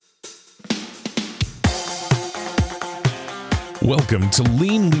Welcome to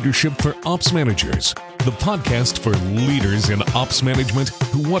Lean Leadership for Ops Managers, the podcast for leaders in ops management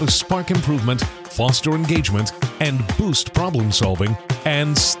who want to spark improvement, foster engagement, and boost problem solving,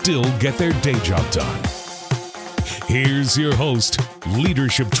 and still get their day job done. Here's your host,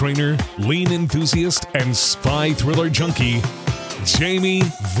 leadership trainer, lean enthusiast, and spy thriller junkie, Jamie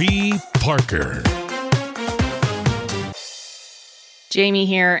V. Parker. Jamie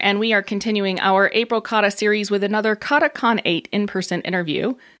here, and we are continuing our April Kata series with another KataCon 8 in-person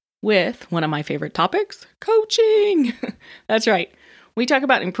interview with one of my favorite topics, coaching. That's right. We talk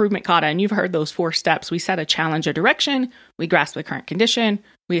about improvement kata, and you've heard those 4 steps. We set a challenge, a direction, we grasp the current condition,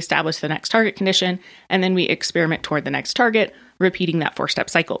 we establish the next target condition, and then we experiment toward the next target, repeating that 4-step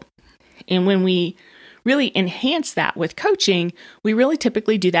cycle. And when we really enhance that with coaching, we really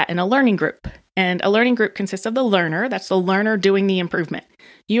typically do that in a learning group. And a learning group consists of the learner. That's the learner doing the improvement.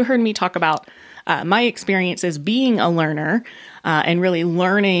 You heard me talk about my experience as being a learner and really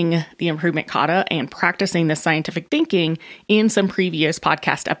learning the improvement kata and practicing the scientific thinking in some previous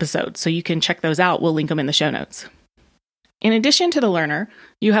podcast episodes. So you can check those out. We'll link them in the show notes. In addition to the learner,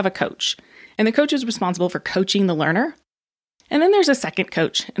 you have a coach. And the coach is responsible for coaching the learner. And then there's a second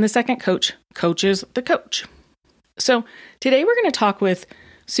coach. And the second coach coaches the coach. So today we're going to talk with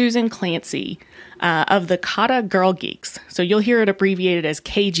Susan Clancy of the Kata Girl Geeks. So you'll hear it abbreviated as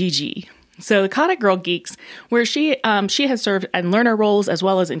KGG. So the Kata Girl Geeks, where she has served in learner roles as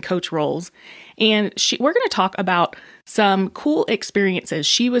well as in coach roles. And we're going to talk about some cool experiences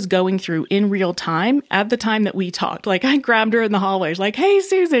she was going through in real time at the time that we talked. Like I grabbed her in the hallways like, hey,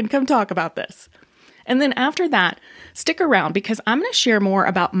 Susan, come talk about this. And then after that, stick around because I'm going to share more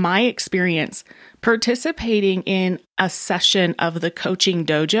about my experience participating in a session of the coaching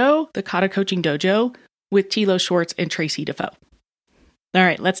dojo, the Kata Coaching Dojo, with Thilo Schwartz and Tracy Defoe. All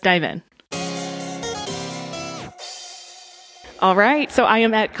right, let's dive in. All right, so I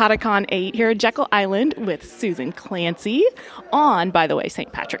am at KataCon 8 here at Jekyll Island with Susan Clancy on, by the way,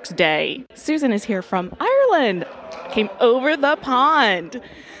 St. Patrick's Day. Susan is here from Ireland, came over the pond.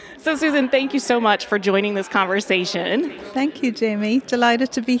 So Susan, thank you so much for joining this conversation. Thank you, Jamie.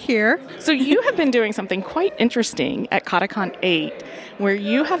 Delighted to be here. So you have been doing something quite interesting at KataCon 8, where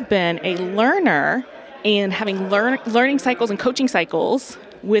you have been a learner and having learning cycles and coaching cycles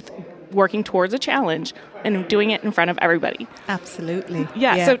with working towards a challenge and doing it in front of everybody. Absolutely.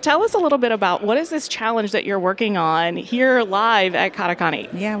 Yeah. So tell us a little bit about what is this challenge that you're working on here live at KataCon 8?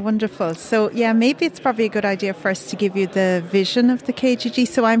 Yeah, wonderful. So maybe it's probably a good idea first to give you the vision of the KGG.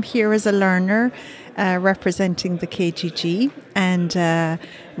 So I'm here as a learner representing the KGG, and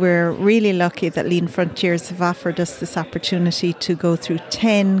we're really lucky that Lean Frontiers have offered us this opportunity to go through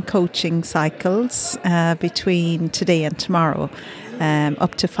 10 coaching cycles between today and tomorrow,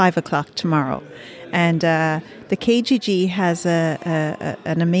 up to 5 o'clock tomorrow. And the KGG has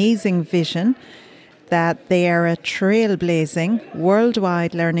an amazing vision that they are a trailblazing,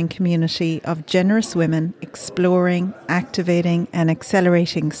 worldwide learning community of generous women exploring, activating, and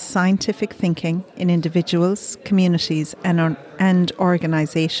accelerating scientific thinking in individuals, communities, and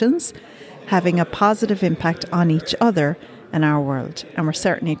organizations, having a positive impact on each other and our world. And we're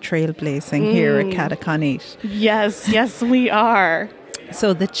certainly trailblazing here at KataCon 8. Yes, we are.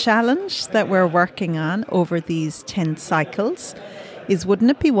 So the challenge that we're working on over these 10 cycles is,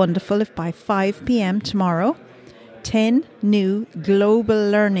 wouldn't it be wonderful if by 5 p.m. tomorrow, 10 new global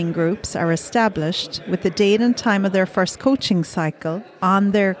learning groups are established with the date and time of their first coaching cycle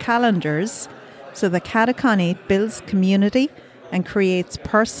on their calendars, so that KataCon 8 builds community and creates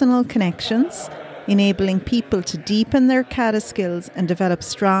personal connections, enabling people to deepen their Kata skills and develop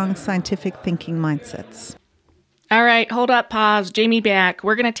strong scientific thinking mindsets. All right, hold up, pause. Jamie back.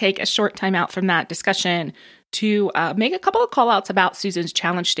 We're going to take a short time out from that discussion to make a couple of call outs about Susan's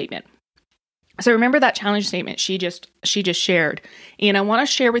challenge statement. So remember that challenge statement she just shared. And I want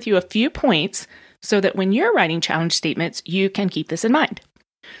to share with you a few points so that when you're writing challenge statements, you can keep this in mind.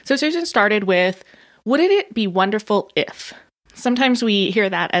 So Susan started with, wouldn't it be wonderful if? Sometimes we hear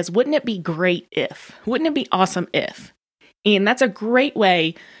that as, wouldn't it be great if? Wouldn't it be awesome if? And that's a great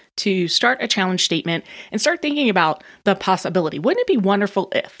way to start a challenge statement and start thinking about the possibility. Wouldn't it be wonderful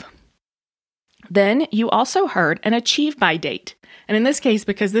if? Then you also heard an achieve by date. And in this case,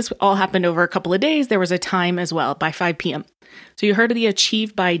 because this all happened over a couple of days, there was a time as well by 5 p.m. So you heard the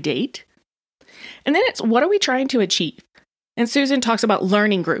achieve by date. And then it's, what are we trying to achieve? And Susan talks about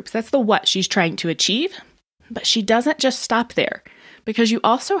learning groups. That's the what she's trying to achieve. But she doesn't just stop there, because you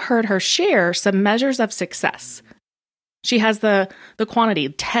also heard her share some measures of success. She has the quantity,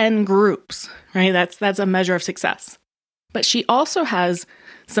 10 groups, right? That's a measure of success. But she also has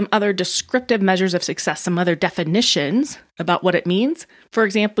some other descriptive measures of success, some other definitions about what it means. For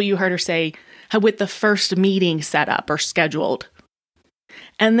example, you heard her say, with the first meeting set up or scheduled.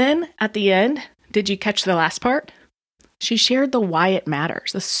 And then at the end, did you catch the last part? She shared the why it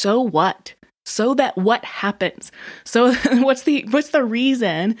matters, the so what, so that what happens. So what's the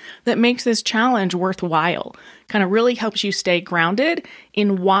reason that makes this challenge worthwhile? Kind of really helps you stay grounded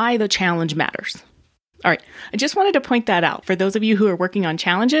in why the challenge matters. All right, I just wanted to point that out for those of you who are working on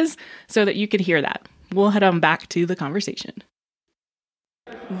challenges so that you could hear that. We'll head on back to the conversation.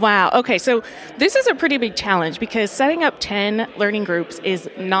 Wow. Okay. So this is a pretty big challenge because setting up 10 learning groups is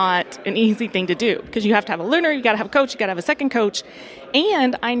not an easy thing to do because you have to have a learner, you got to have a coach, you got to have a second coach.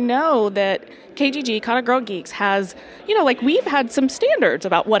 And I know that KGG, Kata Girl Geeks, has, we've had some standards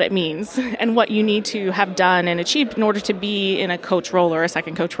about what it means and what you need to have done and achieved in order to be in a coach role or a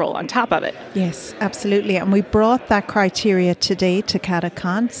second coach role on top of it. Yes, absolutely. And we brought that criteria today to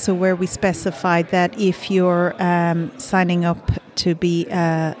KataCon, so where we specified that if you're signing up to be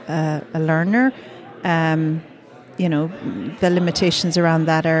a learner, the limitations around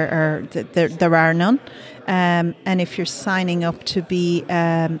that are there are none. And if you're signing up to be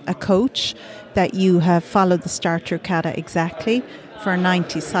a coach, that you have followed the Starter Kata exactly for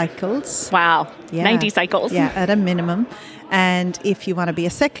 90 cycles. Wow, yeah. 90 cycles. Yeah, at a minimum. And if you want to be a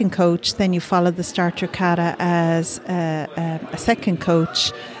second coach, then you follow the Starter Kata as a second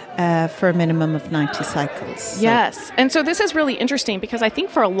coach for a minimum of 90 cycles. So. Yes. And so this is really interesting because I think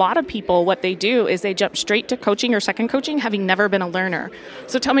for a lot of people, what they do is they jump straight to coaching or second coaching, having never been a learner.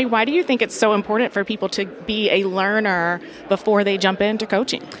 So tell me, why do you think it's so important for people to be a learner before they jump into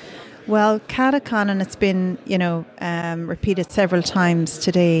coaching? Well, KataCon, and it's been, repeated several times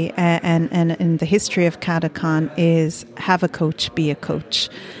today, and in the history of KataCon, is have a coach, be a coach.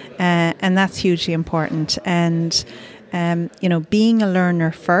 And that's hugely important. And being a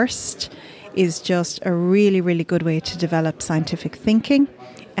learner first is just a really, really good way to develop scientific thinking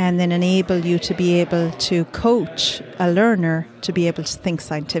and then enable you to be able to coach a learner to be able to think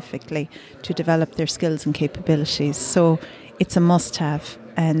scientifically, to develop their skills and capabilities. So it's a must-have.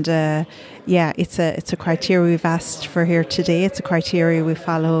 And it's a criteria we've asked for here today. It's a criteria we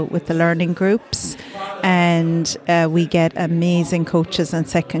follow with the learning groups, and we get amazing coaches and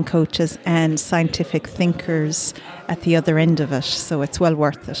second coaches and scientific thinkers at the other end of it. So it's well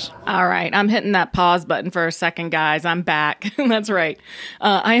worth it. All right, I'm hitting that pause button for a second, guys. I'm back. That's right.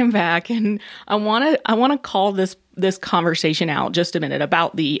 I am back, and I want to call this conversation out just a minute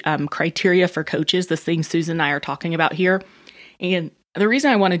about the criteria for coaches. This thing Susan and I are talking about here, and the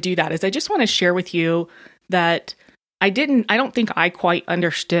reason I want to do that is I just want to share with you that I don't think I quite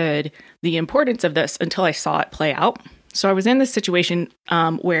understood the importance of this until I saw it play out. So I was in this situation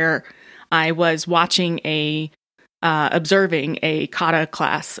where I was watching observing a Kata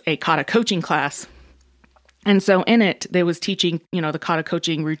class, a Kata coaching class. And so in it, they was teaching, the Kata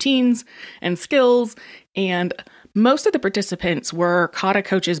coaching routines and skills. And most of the participants were Kata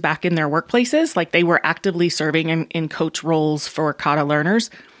coaches back in their workplaces, like they were actively serving in coach roles for Kata learners.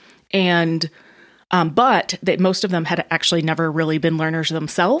 And but that most of them had actually never really been learners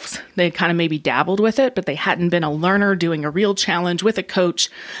themselves. They had kind of maybe dabbled with it, but they hadn't been a learner doing a real challenge with a coach,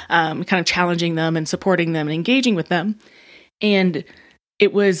 kind of challenging them and supporting them and engaging with them. And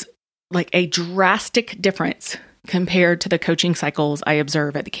it was like a drastic difference compared to the coaching cycles I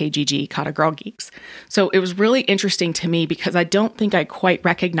observe at the KGG, Kata Girl Geeks. So it was really interesting to me because I don't think I quite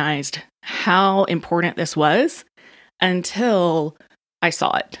recognized how important this was until I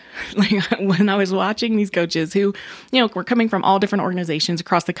saw it. Like when I was watching these coaches who, were coming from all different organizations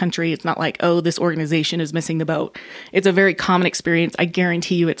across the country. It's not like, oh, this organization is missing the boat. It's a very common experience. I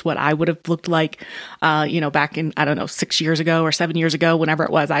guarantee you it's what I would have looked like, back in, 6 years ago or 7 years ago, whenever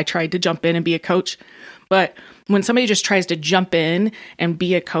it was, I tried to jump in and be a coach. But when somebody just tries to jump in and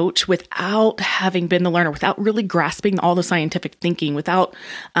be a coach without having been the learner, without really grasping all the scientific thinking, without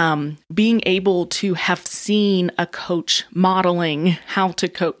being able to have seen a coach modeling how to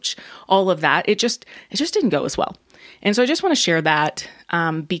coach, all of that, it just didn't go as well. And so I just want to share that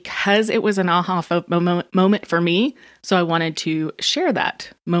because it was an aha moment for me. So I wanted to share that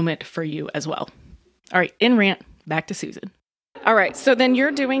moment for you as well. All right, in rant, back to Susan. All right. So then you're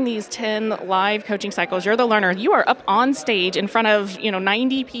doing these 10 live coaching cycles. You're the learner. You are up on stage in front of,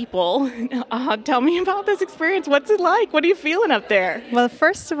 90 people. Tell me about this experience. What's it like? What are you feeling up there? Well,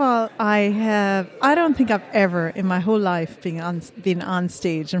 first of all, I don't think I've ever in my whole life been on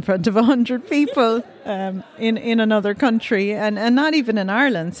stage in front of 100 people in another country and not even in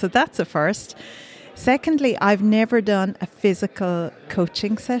Ireland. So that's a first. Secondly, I've never done a physical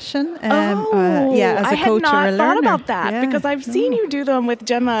coaching session. As I a had coach or a not learner. thought about that because I've seen you do them with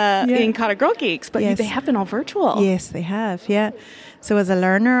Gemma in Kata Girl Geeks, but Yes. they have been all virtual. Yes, they have. Yeah. So as a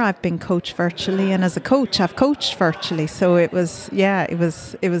learner, I've been coached virtually, and as a coach, I've coached virtually. So it was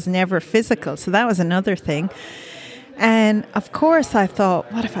never physical. So that was another thing. And of course, I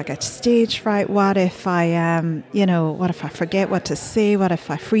thought, what if I get stage fright? What if what if I forget what to say? What if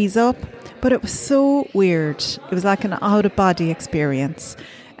I freeze up? But it was so weird. It was like an out-of-body experience.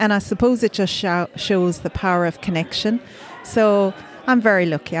 And I suppose it just shows the power of connection. So I'm very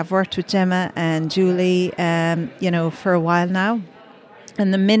lucky. I've worked with Gemma and Julie, for a while now.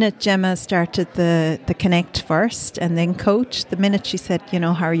 And the minute Gemma started the Connect first and then coach, the minute she said,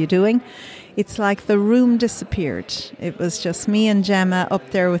 how are you doing? It's like the room disappeared. It was just me and Gemma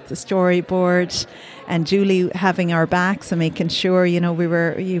up there with the storyboard, and Julie having our backs and making sure, we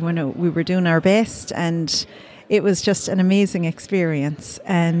were doing our best, and it was just an amazing experience.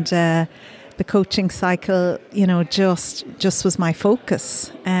 And the coaching cycle, just was my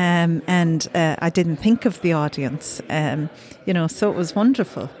focus, and I didn't think of the audience. So it was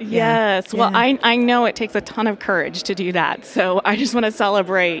wonderful. Yes. Well, I know it takes a ton of courage to do that. So I just want to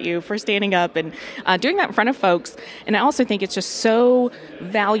celebrate you for standing up and doing that in front of folks. And I also think it's just so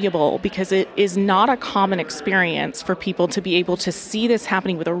valuable because it is not a common experience for people to be able to see this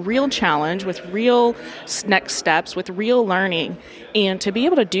happening with a real challenge, with real next steps, with real learning. And to be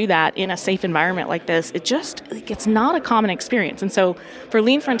able to do that in a safe environment like this, it's not a common experience. And so for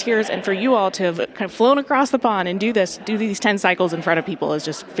Lean Frontiers and for you all to have kind of flown across the pond and do these 10 cycles in front of people is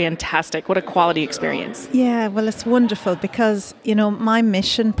just fantastic. What a quality experience. Yeah, well, it's wonderful because, my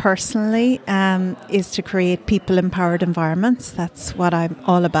mission personally is to create people-empowered environments. That's what I'm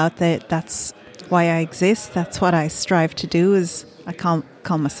all about. That's why I exist. That's what I strive to do. I call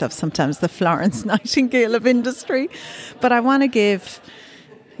myself sometimes the Florence Nightingale of industry. But I want to give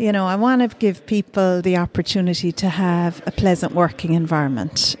people the opportunity to have a pleasant working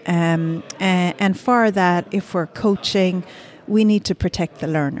environment. And for that, if we're coaching, we need to protect the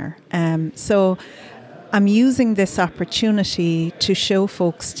learner. So I'm using this opportunity to show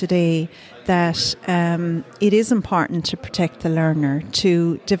folks today that it is important to protect the learner,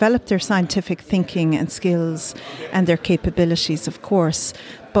 to develop their scientific thinking and skills and their capabilities, of course,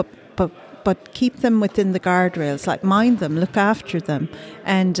 but keep them within the guardrails, like mind them, look after them.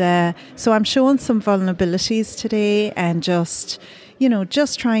 And so I'm showing some vulnerabilities today and just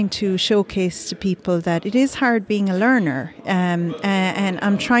trying to showcase to people that it is hard being a learner. And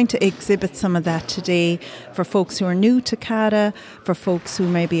I'm trying to exhibit some of that today for folks who are new to Kata, for folks who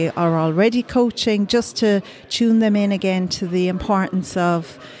maybe are already coaching, just to tune them in again to the importance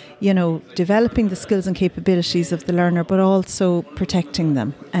of developing the skills and capabilities of the learner, but also protecting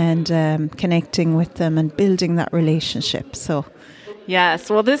them and connecting with them and building that relationship. So. Yes.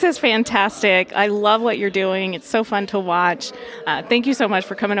 Well, this is fantastic. I love what you're doing. It's so fun to watch. Thank you so much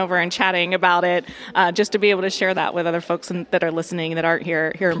for coming over and chatting about it, just to be able to share that with other folks that are listening that aren't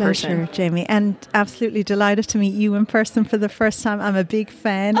here in person. Pleasure, Jamie. And absolutely delighted to meet you in person for the first time. I'm a big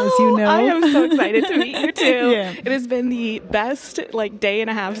fan, as you know. I am so excited to meet you too. Yeah. It has been the best day and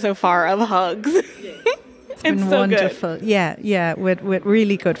a half so far of hugs. It's been so wonderful. Good. Yeah, with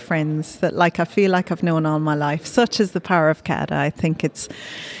really good friends that I feel like I've known all my life. Such is the power of Kata. I think it's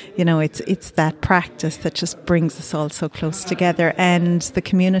that practice that just brings us all so close together, and the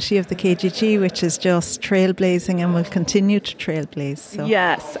community of the KGG, which is just trailblazing and will continue to trailblaze. So.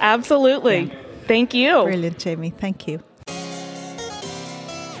 Yes, absolutely. Yeah. Thank you. Brilliant, Jamie. Thank you.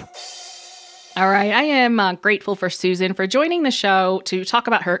 All right. I am grateful for Susan for joining the show to talk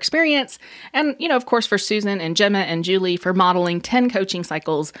about her experience. And, of course, for Susan and Gemma and Julie for modeling 10 coaching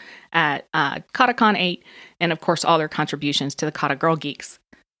cycles at KataCon 8. And, of course, all their contributions to the Kata Girl Geeks.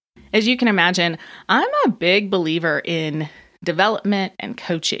 As you can imagine, I'm a big believer in development and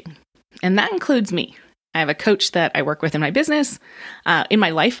coaching. And that includes me. I have a coach that I work with in my business. In my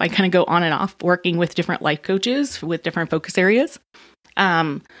life, I kind of go on and off working with different life coaches with different focus areas.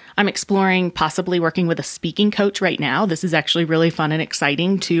 I'm exploring possibly working with a speaking coach right now. This is actually really fun and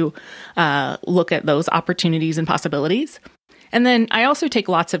exciting to look at those opportunities and possibilities. And then I also take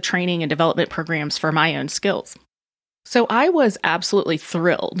lots of training and development programs for my own skills. So I was absolutely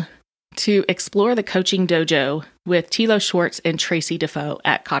thrilled to explore the coaching dojo with Thilo Schwartz and Tracy Defoe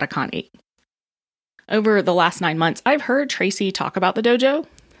at KataCon 8. Over the last 9 months, I've heard Tracy talk about the dojo.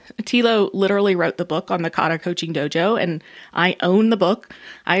 Thilo literally wrote the book on the Kata Coaching Dojo, and I own the book.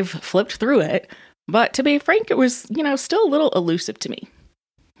 I've flipped through it, but to be frank, it was, still a little elusive to me.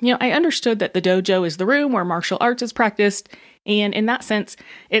 I understood that the dojo is the room where martial arts is practiced. And in that sense,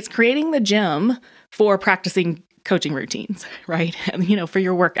 it's creating the gym for practicing coaching routines, right? For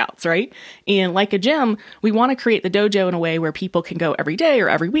your workouts, right? And like a gym, we want to create the dojo in a way where people can go every day or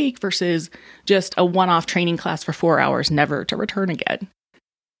every week versus just a one-off training class for 4 hours, never to return again.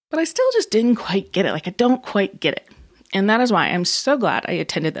 But I still just didn't quite get it. I don't quite get it. And that is why I'm so glad I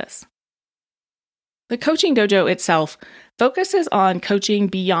attended this. The coaching dojo itself focuses on coaching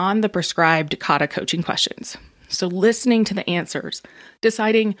beyond the prescribed kata coaching questions. So listening to the answers,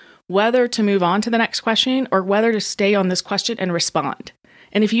 deciding whether to move on to the next question or whether to stay on this question and respond.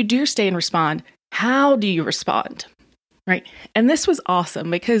 And if you do stay and respond, how do you respond? Right? And this was awesome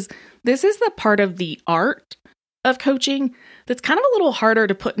because this is the part of the art of coaching that's kind of a little harder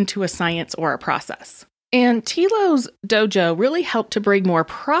to put into a science or a process. And Tilo's dojo really helped to bring more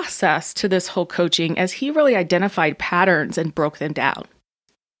process to this whole coaching as he really identified patterns and broke them down.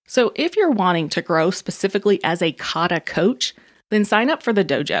 So if you're wanting to grow specifically as a kata coach, then sign up for the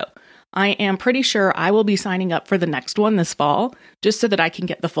dojo. I am pretty sure I will be signing up for the next one this fall, just so that I can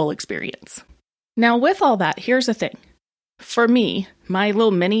get the full experience. Now, with all that, here's the thing. For me, my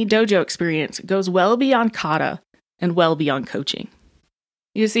little mini dojo experience goes well beyond kata and well beyond coaching.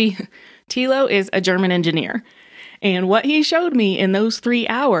 You see, Tilo is a German engineer, and what he showed me in those 3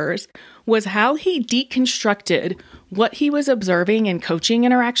 hours was how he deconstructed what he was observing in coaching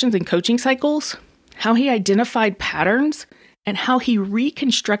interactions and coaching cycles, how he identified patterns, and how he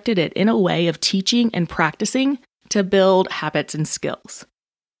reconstructed it in a way of teaching and practicing to build habits and skills.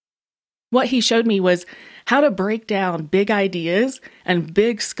 What he showed me was how to break down big ideas and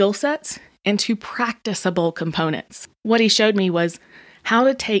big skill sets into practicable components. What he showed me was how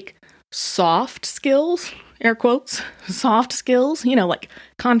to take soft skills, air quotes, soft skills, like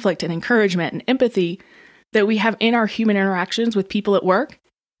conflict and encouragement and empathy that we have in our human interactions with people at work,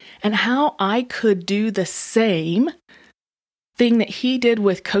 and how I could do the same thing that he did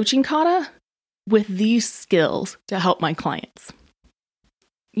with coaching kata with these skills to help my clients.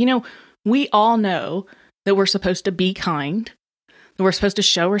 We all know that we're supposed to be kind, that we're supposed to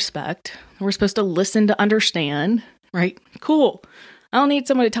show respect, that we're supposed to listen to understand, right? Cool. I don't need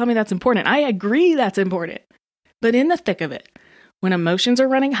someone to tell me that's important. I agree that's important. But in the thick of it, when emotions are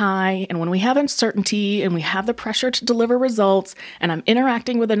running high and when we have uncertainty and we have the pressure to deliver results and I'm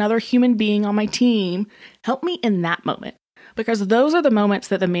interacting with another human being on my team, help me in that moment. Because those are the moments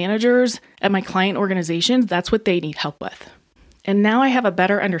that the managers at my client organizations, that's what they need help with. And now I have a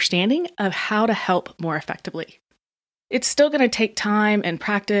better understanding of how to help more effectively. It's still going to take time and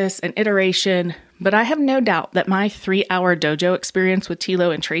practice and iteration, but I have no doubt that my 3-hour dojo experience with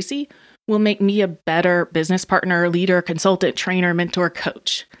Tilo and Tracy will make me a better business partner, leader, consultant, trainer, mentor,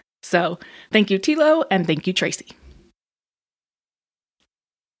 coach. So thank you, Tilo, and thank you, Tracy.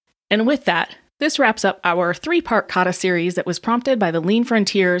 And with that, this wraps up our 3-part kata series that was prompted by the Lean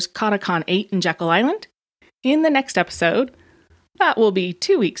Frontiers KataCon 8 in Jekyll Island. In the next episode, that will be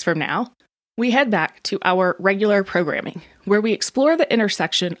 2 weeks from now, we head back to our regular programming, where we explore the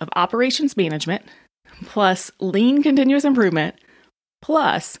intersection of operations management, plus lean continuous improvement,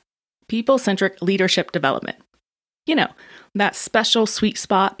 plus people-centric leadership development. That special sweet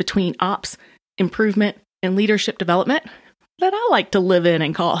spot between ops, improvement, and leadership development that I like to live in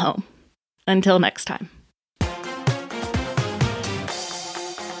and call home. Until next time.